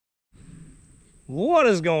What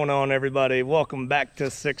is going on, everybody? Welcome back to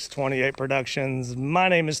 628 Productions. My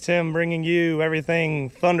name is Tim, bringing you everything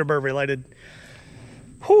Thunderbird related.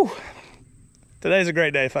 Whew. Today's a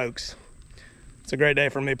great day, folks. It's a great day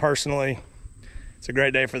for me personally. It's a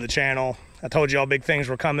great day for the channel. I told you all big things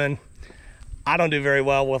were coming. I don't do very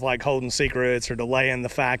well with like holding secrets or delaying the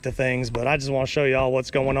fact of things, but I just want to show y'all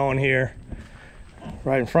what's going on here.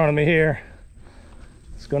 Right in front of me here.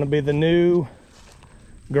 It's going to be the new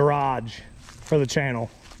garage for the channel,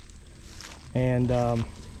 and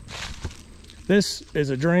this is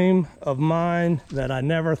a dream of mine that I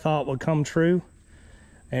never thought would come true,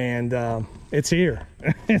 and it's here.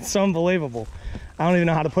 It's unbelievable. I don't even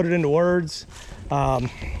know how to put it into words. I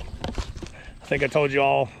think I told you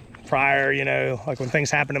all prior, you know, like when things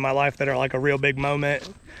happen in my life that are like a real big moment,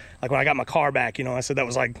 like when I got my car back, you know, I said that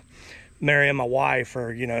was like marrying my wife,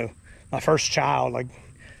 or, you know, my first child. Like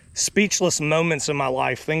speechless moments in my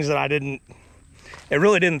life, things that I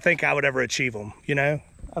really didn't think I would ever achieve them, you know?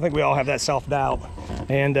 I think we all have that self-doubt.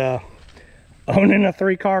 And owning a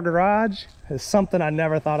 3-car garage is something I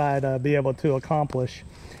never thought I'd be able to accomplish.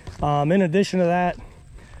 In addition to that,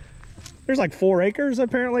 there's like 4 acres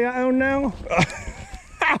apparently I own now.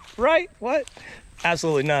 Right? What?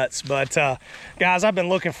 Absolutely nuts. But guys, I've been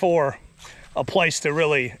looking for a place to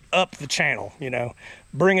really up the channel, you know,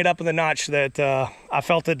 bring it up in the notch that I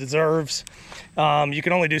felt it deserves. You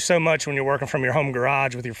can only do so much when you're working from your home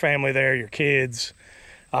garage with your family there, your kids.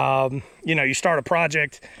 You know, you start a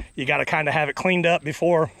project, you got to kind of have it cleaned up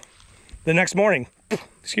before the next morning.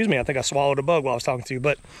 Excuse me, I think I swallowed a bug while I was talking to you.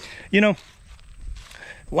 But, you know,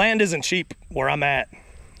 land isn't cheap where I'm at.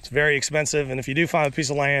 It's very expensive, and if you do find a piece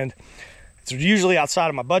of land, it's usually outside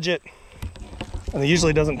of my budget, and it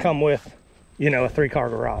usually doesn't come with, you know, a 3-car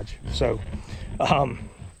garage. So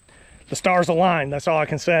the stars align, that's all I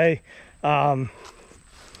can say.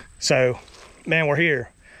 So man, we're here.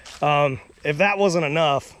 If that wasn't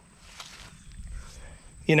enough,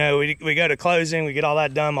 you know, we go to closing, we get all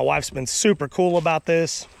that done. My wife's been super cool about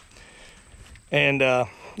this, and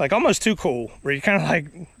like almost too cool, where you're kind of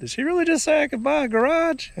like, did she really just say I could buy a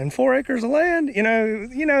garage and 4 acres of land? You know,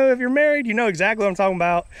 if you're married, you know exactly what I'm talking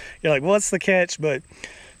about. You're like, what's the catch? But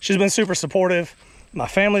she's been super supportive. My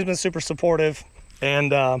family's been super supportive.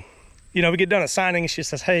 And, you know, we get done at signing, and she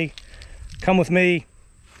says, hey, come with me.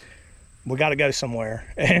 We got to go somewhere.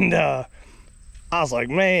 And I was like,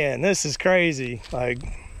 man, this is crazy. Like,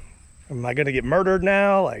 am I going to get murdered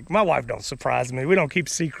now? Like, my wife don't surprise me. We don't keep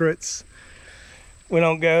secrets. We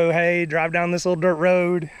don't go, hey, drive down this little dirt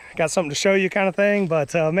road, got something to show you kind of thing.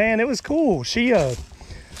 But man, it was cool. She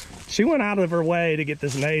went out of her way to get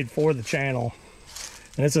this made for the channel.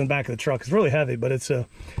 And it's in the back of the truck. It's really heavy, but it's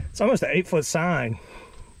almost an 8-foot sign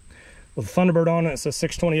with a Thunderbird on it. It says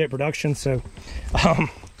 628 Productions. So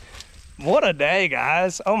what a day,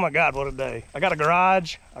 guys. Oh my God, what a day. I got a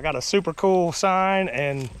garage, I got a super cool sign,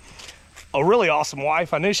 and a really awesome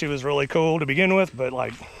wife. I knew she was really cool to begin with, but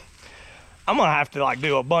like, I'm gonna have to like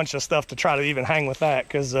do a bunch of stuff to try to even hang with that,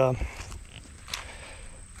 because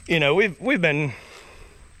you know, we've been,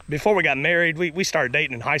 before we got married, we started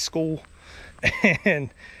dating in high school. And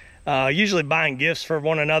usually buying gifts for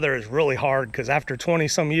one another is really hard, because after 20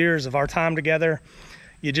 some years of our time together,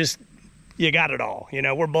 you got it all. You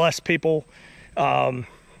know, we're blessed people.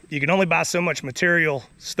 You can only buy so much material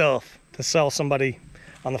stuff to sell somebody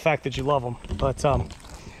on the fact that you love them. But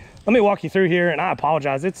let me walk you through here, and I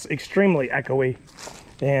apologize, it's extremely echoey,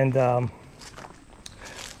 and I'll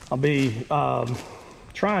be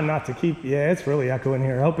trying not to keep, yeah, it's really echoing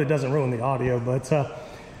here. I hope it doesn't ruin the audio. But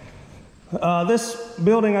this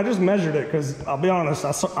building, I just measured it, because I'll be honest,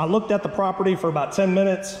 I looked at the property for about 10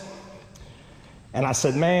 minutes, and I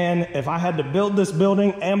said, man, if I had to build this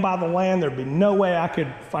building and buy the land, there'd be no way I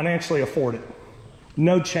could financially afford it.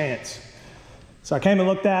 No chance. So I came and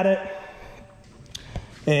looked at it,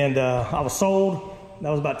 and I was sold.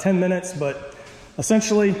 That was about 10 minutes, but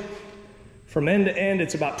essentially from end to end,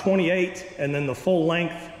 it's about 28, and then the full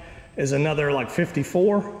length is another like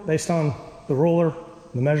 54 based on the ruler,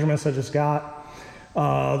 the measurements I just got.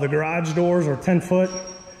 The garage doors are 10-foot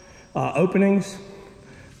openings.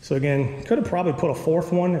 So again, could have probably put a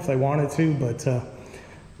 4th one if they wanted to, but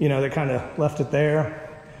you know, they kind of left it there.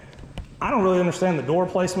 I don't really understand the door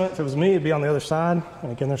placement. If it was me, it'd be on the other side.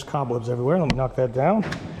 And again, there's cobwebs everywhere. Let me knock that down.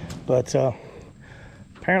 But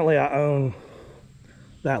apparently I own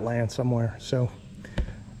that land somewhere. So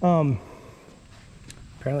apparently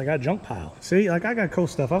I got a junk pile. See, like, I got cool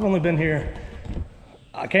stuff. I've only been here,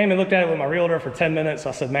 I came and looked at it with my realtor for 10 minutes.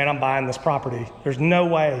 I said, man, I'm buying this property. There's no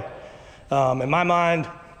way. In my mind,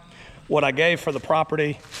 what I gave for the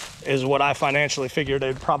property is what I financially figured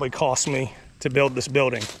it would probably cost me to build this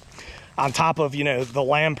building. On top of, you know, the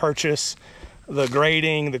land purchase, the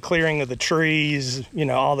grading, the clearing of the trees, you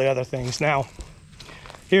know, all the other things. Now,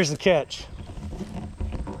 here's the catch.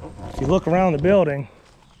 If you look around the building,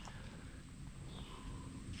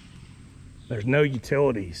 there's no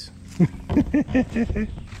utilities.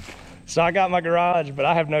 So I got my garage, but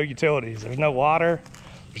I have no utilities. There's no water,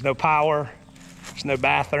 there's no power, there's no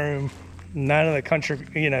bathroom, none of the country,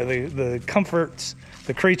 you know, the comforts,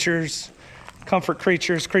 the creatures, comfort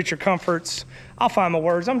creatures, creature comforts. I'll find my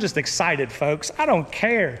words. I'm just excited, folks. I don't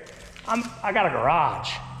care. I got a garage.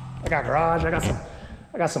 I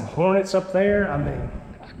got some Hornets up there. I mean,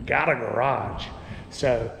 I got a garage.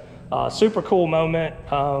 So super cool moment.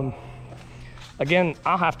 Again,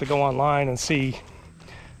 I'll have to go online and see,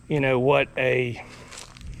 you know, what I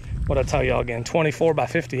tell y'all again, 24 by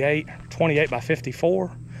 58, 28 by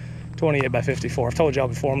 54, 28 by 54. I've told y'all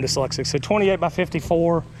before, I'm dyslexic. So 28 by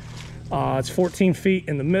 54, it's 14 feet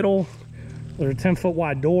in the middle. There's a 10-foot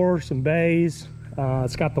wide door, some bays.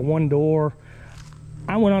 It's got the one door.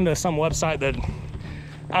 I went onto some website that,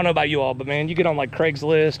 I don't know about you all, but man, you get on like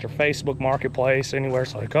Craigslist or Facebook Marketplace, anywhere.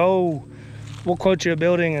 It's like, oh, we'll quote you a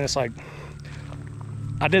building. And it's like,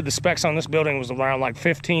 I did the specs on this building, was around like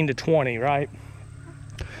 15 to 20, right?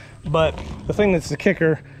 But the thing that's the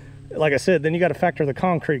kicker, like I said, then you got to factor the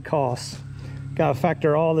concrete costs. Got to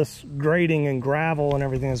factor all this grading and gravel and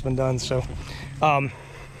everything that's been done. So,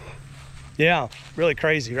 yeah, really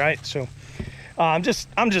crazy, right? So, I'm just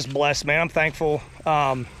blessed, man. I'm thankful.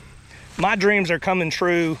 My dreams are coming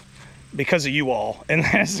true because of you all, and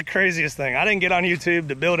that's the craziest thing. I didn't get on YouTube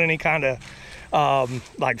to build any kind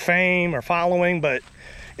of like fame or following, but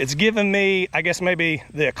it's given me, I guess, maybe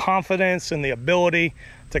the confidence and the ability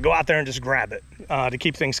to go out there and just grab it, to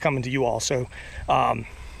keep things coming to you all. So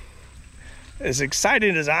as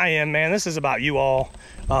excited as I am, man, this is about you all.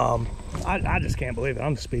 I just can't believe it.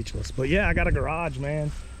 I'm speechless. But yeah, I got a garage,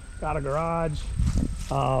 man. Got a garage.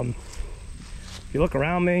 If you look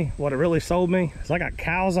around me, what it really sold me is I got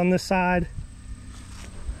cows on this side.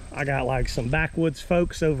 I got like some backwoods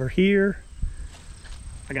folks over here.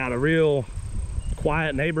 I got a real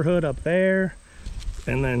quiet neighborhood up there.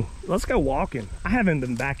 And then let's go walking. I haven't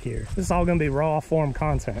been back here. This is all gonna be raw form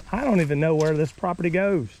content. I don't even know where this property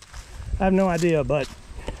goes. I have no idea, but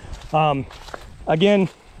again,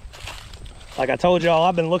 like I told y'all,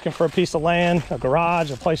 I've been looking for a piece of land, a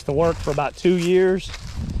garage, a place to work for about 2 years.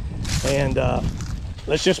 And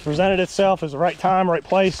this just presented itself as the right time, right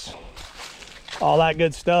place, all that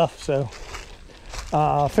good stuff. So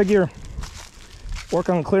figure work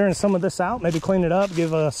on clearing some of this out, maybe clean it up,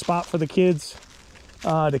 give a spot for the kids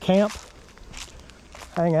to camp,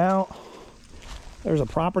 hang out. There's a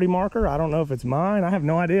property marker. I don't know if it's mine. I have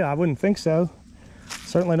no idea. I wouldn't think so.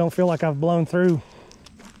 Certainly don't feel like I've blown through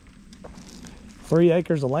 3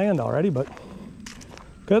 acres of land already, but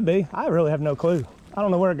could be. I really have no clue. I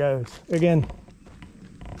don't know where it goes. Again,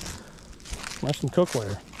 there's some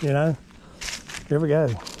cookware, you know. Here we go.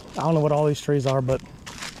 I don't know what all these trees are, but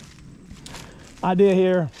idea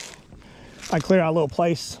here, I clear out a little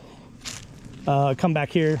place, come back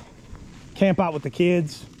here, camp out with the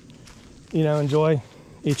kids, you know, enjoy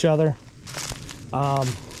each other. I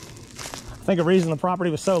think a reason the property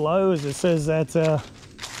was so low is it says that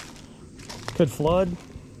could flood.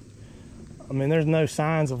 I mean, there's no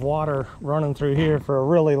signs of water running through here for a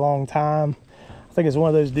really long time. I think it's one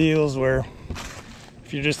of those deals where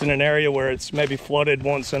if you're just in an area where it's maybe flooded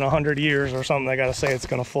once in 100 years or something, they got to say it's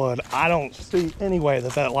going to flood. I don't see any way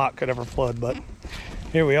that that lot could ever flood, but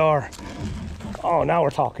here we are. Oh, now we're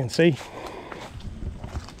talking. See,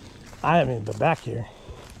 I haven't even been back here.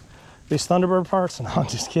 These Thunderbird parts? No, I'm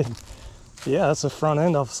just kidding. Yeah, that's the front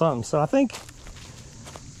end of something. So I think,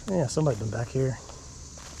 yeah, somebody's been back here.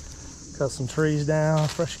 Cut some trees down,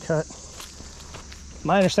 fresh cut.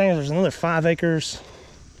 My understanding is there's another 5 acres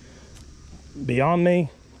beyond me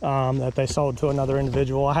that they sold to another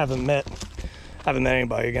individual. I haven't met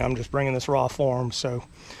anybody. Again, I'm just bringing this raw form. So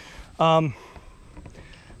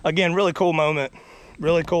again, really cool moment.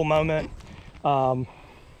 Gonna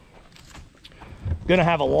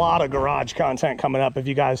have a lot of garage content coming up if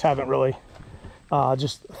you guys haven't really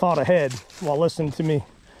just thought ahead while listening to me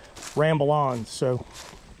ramble on. So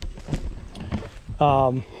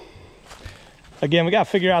again, we got to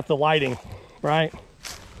figure out the lighting, right?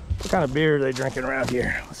 What kind of beer are they drinking around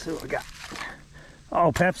here? Let's see what we got.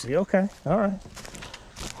 Oh, Pepsi. Okay, all right.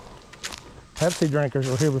 Pepsi drinkers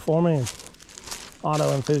were here before me, and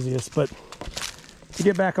auto enthusiasts. But to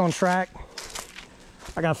get back on track,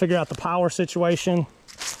 I got to figure out the power situation.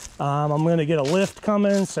 I'm going to get a lift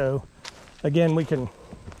coming, so again, we can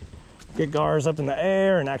get cars up in the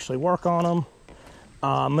air and actually work on them.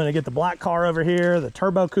 I'm gonna get the black car over here, the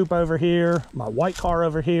turbo coupe over here, my white car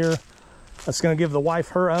over here. That's gonna give the wife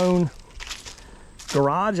her own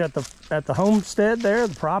garage at the homestead there,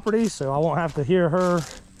 the property, so I won't have to hear her,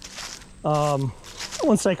 I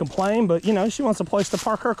wouldn't say complain, but you know, she wants a place to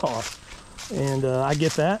park her car. And I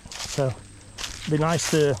get that, so it'd be nice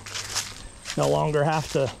to no longer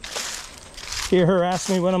have to hear her ask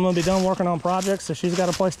me when I'm gonna be done working on projects, so she's got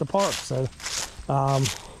a place to park. So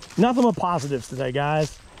nothing but positives today,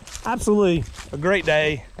 guys. Absolutely a great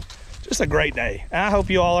day, just a great day. And I hope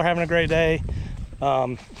you all are having a great day.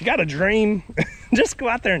 If you got a dream, just go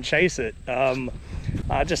out there and chase it.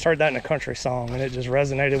 I just heard that in a country song and it just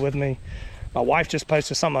resonated with me. My wife just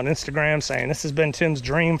posted something on Instagram saying this has been Tim's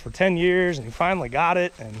dream for 10 years and he finally got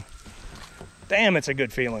it, and damn, it's a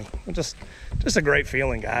good feeling. Just a great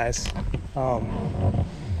feeling, guys.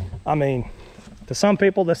 I mean, to some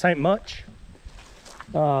people this ain't much.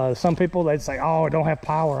 Some people, they'd say, oh, I don't have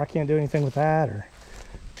power, I can't do anything with that, or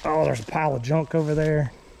oh, there's a pile of junk over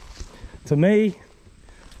there. To me,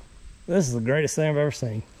 this is the greatest thing I've ever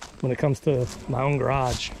seen when it comes to my own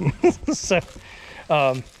garage. So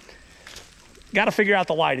got to figure out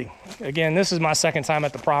the lighting. Again, this is my second time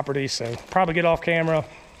at the property, so probably get off camera.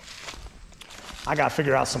 I got to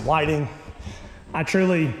figure out some lighting. I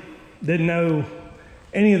truly didn't know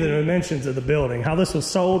any of the dimensions of the building. How this was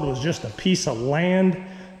sold was just a piece of land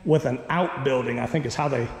with an outbuilding, I think is how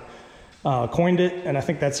they coined it. And I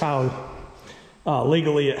think that's how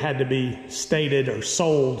legally it had to be stated or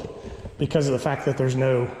sold, because of the fact that there's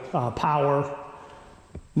no power,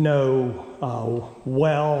 no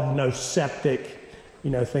well, no septic, you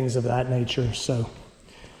know, things of that nature. So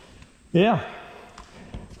yeah,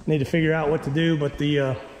 need to figure out what to do. But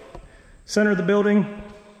the center of the building,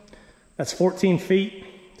 that's 14 feet.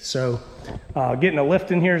 So getting a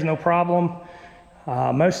lift in here is no problem.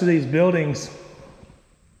 Most of these buildings,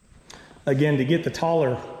 again, to get the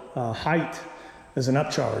taller height is an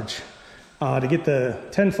upcharge. To get the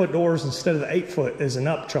 10-foot doors instead of the 8-foot is an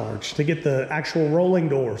upcharge. To get the actual rolling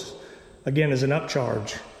doors, again, is an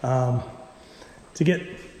upcharge. To get,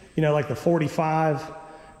 you know, like the 45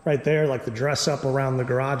 right there, like the dress up around the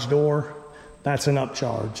garage door, that's an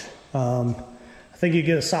upcharge. I think you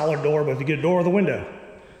get a solid door, but if you get a door with a window,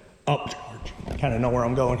 upcharge. I kind of know where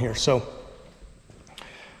I'm going here. So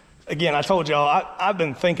again, I told y'all, I've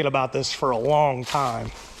been thinking about this for a long time.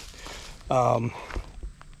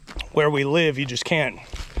 Where we live, you just can't,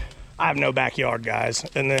 I have no backyard, guys.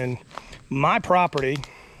 And then my property,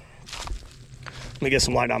 let me get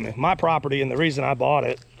some light on me. My property, and the reason I bought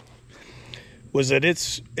it was that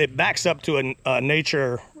it backs up to a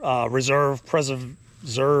nature reserve, preserve,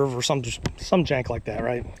 or some jank like that,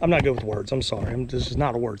 right? I'm not good with words, I'm sorry. I'm just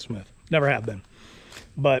not a wordsmith, never have been.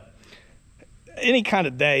 But any kind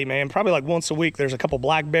of day, man, probably like once a week, there's a couple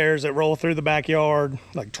black bears that roll through the backyard,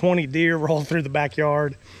 like 20 deer roll through the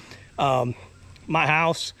backyard. My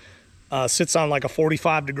house sits on like a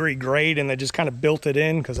 45-degree grade, and they just kind of built it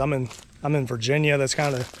in because I'm in Virginia. That's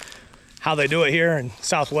kind of how they do it here in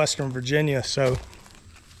southwestern Virginia. So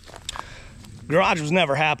garage was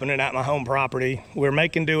never happening at my home property. We were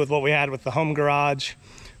making do with what we had with the home garage.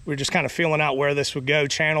 We were just kind of feeling out where this would go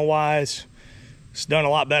channel-wise. It's done a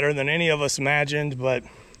lot better than any of us imagined, but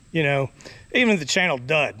you know, even if the channel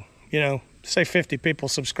dud, you know, say 50 people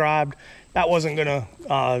subscribed, that wasn't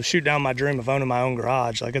gonna shoot down my dream of owning my own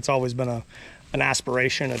garage. Like, it's always been an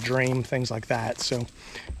aspiration, a dream, things like that. So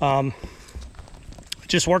it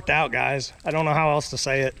just worked out, guys. I don't know how else to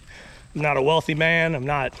say it. I'm not a wealthy man.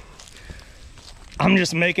 I'm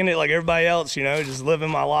just making it like everybody else, you know, just living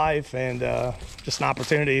my life, and just an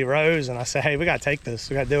opportunity arose, and I said, hey, we gotta take this,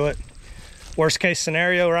 we gotta do it. Worst case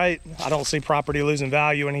scenario, right? I don't see property losing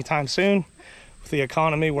value anytime soon with the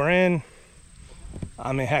economy we're in.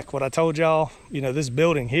 I mean, heck, what I told y'all, you know, this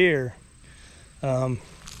building here,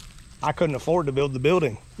 I couldn't afford to build the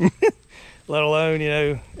building, let alone, you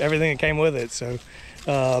know, everything that came with it. So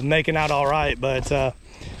making out all right, but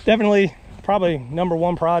definitely probably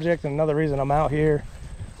 #1 project, and another reason I'm out here.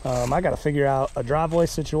 I got to figure out a driveway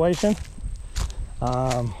situation.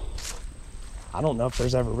 I don't know if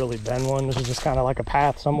there's ever really been one. This is just kind of like a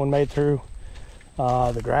path someone made through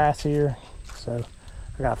the grass here. So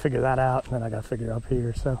I gotta figure that out, and then I gotta figure up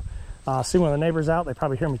here. So see one of the neighbors out, they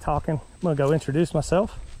probably hear me talking. I'm gonna go introduce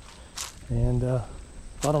myself and let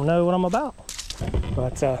them know what I'm about.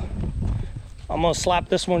 But I'm gonna slap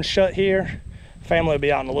this one shut here. Family will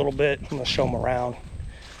be out in a little bit. I'm gonna show them around,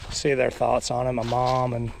 see their thoughts on it. My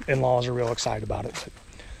mom and in-laws are real excited about it.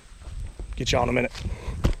 But get y'all in a minute.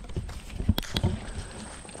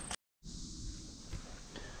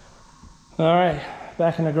 All right,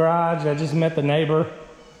 back in the garage. I just met the neighbor.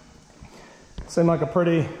 Seemed like a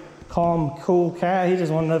pretty calm, cool cat. He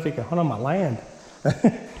just wanted to know if he could hunt on my land.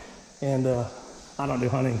 And I don't do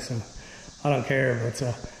hunting, so I don't care. But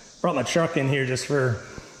brought my truck in here just for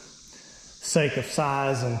sake of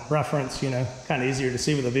size and reference, you know, kind of easier to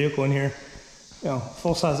see with the vehicle in here. You know,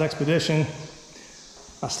 full-size Expedition.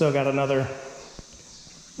 I still got another,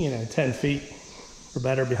 you know, 10 feet or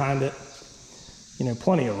better behind it. You know,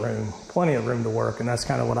 plenty of room to work, and that's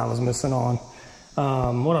kind of what I was missing on.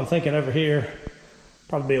 What I'm thinking over here,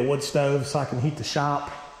 probably be a wood stove so I can heat the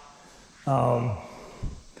shop. Probably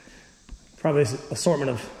an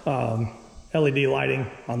assortment of LED lighting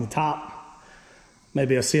on the top,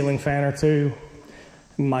 maybe a ceiling fan or two.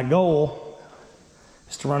 And my goal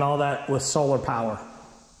is to run all that with solar power.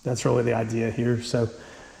 That's really the idea here. So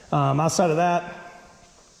outside of that,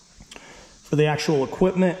 for the actual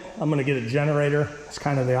equipment, I'm gonna get a generator. It's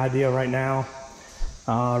kind of the idea right now.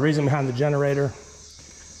 Reason behind the generator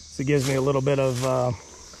is it gives me a little bit of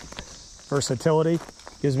versatility,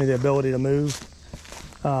 gives me the ability to move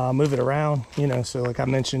it around, you know. So like I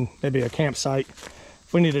mentioned, maybe a campsite. If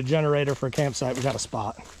we need a generator for a campsite, we got a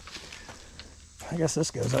spot. I guess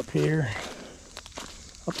this goes up here,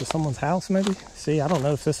 up to someone's house maybe. See, I don't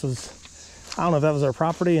know if this was, I don't know if that was their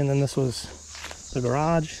property and then this was the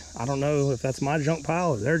garage. I don't know if that's my junk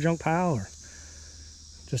pile or their junk pile or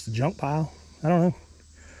just a junk pile. I don't know.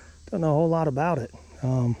 Don't know a whole lot about it.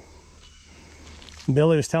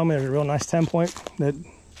 Billy was telling me there's a real nice 10-point that,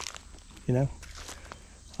 you know,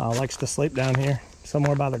 likes to sleep down here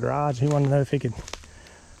somewhere by the garage. He wanted to know if he could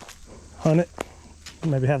hunt it,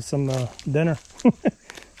 maybe have some dinner.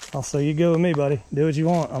 Also, you go with me, buddy. Do what you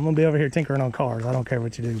want. I'm gonna be over here tinkering on cars. I don't care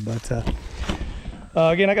what you do. But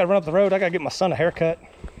again, I gotta run up the road. I gotta get my son a haircut.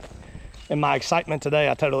 In my excitement today,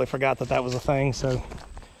 I totally forgot that that was a thing. So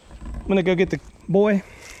I'm gonna go get the boy.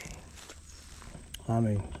 I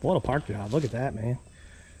mean, what a park job. Look at that, man.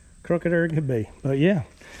 Crookeder it could be. But yeah,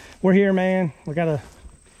 we're here, man. We got a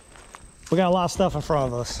lot of stuff in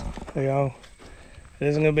front of us. You know, it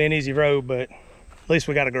isn't gonna be an easy road, but at least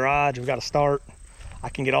we got a garage. We got a start. I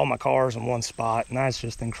can get all my cars in one spot, and that's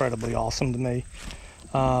just incredibly awesome to me.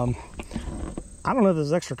 I don't know if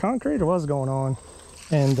there's extra concrete or what's going on.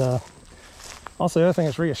 And also the other thing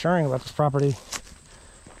that's reassuring about this property,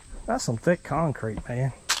 that's some thick concrete,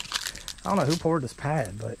 man. I don't know who poured this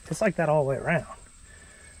pad, but it's like that all the way around.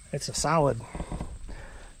 It's a solid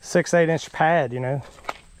 6-8 inch pad, you know.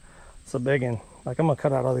 It's a big one. Like, I'm gonna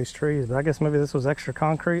cut out all these trees, but I guess maybe this was extra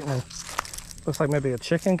concrete and it looks like maybe a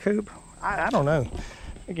chicken coop. I don't know.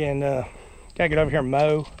 Again, gotta get over here and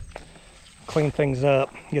mow, clean things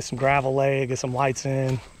up, get some gravel laid, get some lights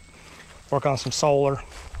in, work on some solar.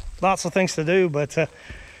 Lots of things to do, but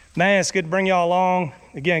man, it's good to bring y'all along.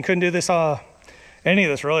 Again, couldn't do this, any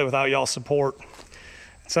of this really without y'all's support.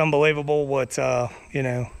 It's unbelievable what, you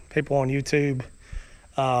know, people on YouTube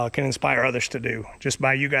can inspire others to do just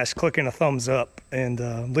by you guys clicking a thumbs up and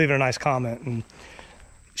leaving a nice comment and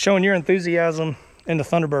showing your enthusiasm into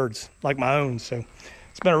Thunderbirds like my own. So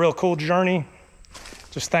it's been a real cool journey.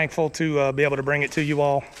 Just thankful to be able to bring it to you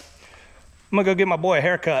all. I'm gonna go get my boy a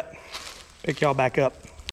haircut. Pick y'all back up.